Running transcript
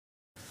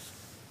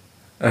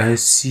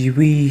As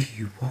we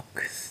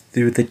walk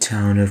through the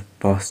town of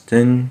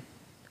Boston,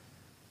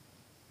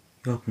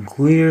 y'all can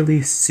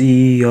clearly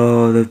see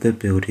all of the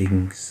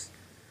buildings,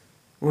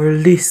 or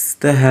at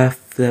least the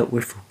half that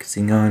we're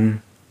focusing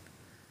on.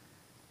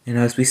 And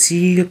as we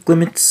see a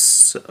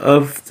glimpse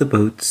of the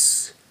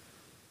boats,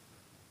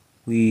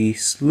 we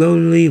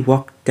slowly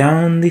walk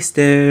down the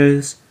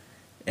stairs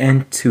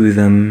and to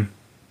them.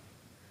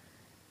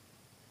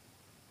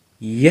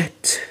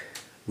 Yet,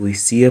 we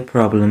see a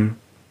problem.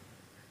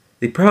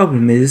 The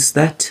problem is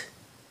that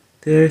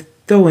they're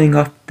throwing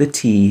off the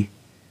tea.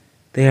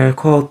 They are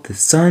called the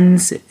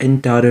Sons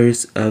and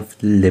Daughters of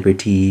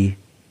Liberty.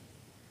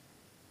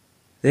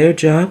 Their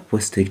job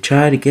was to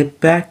try to get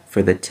back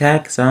for the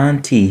tax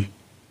on tea.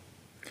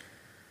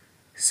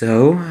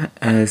 So,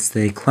 as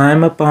they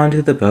climb up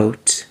onto the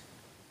boat,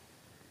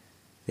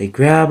 they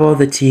grab all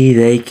the tea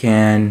they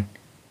can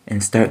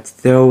and start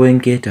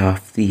throwing it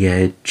off the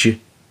edge.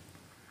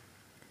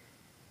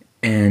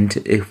 And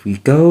if we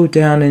go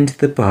down into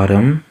the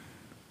bottom,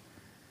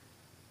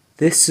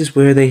 this is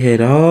where they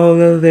hid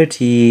all of their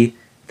tea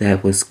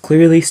that was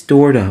clearly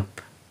stored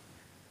up.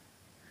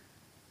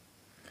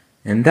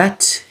 And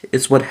that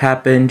is what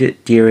happened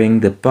during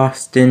the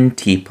Boston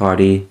Tea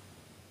Party.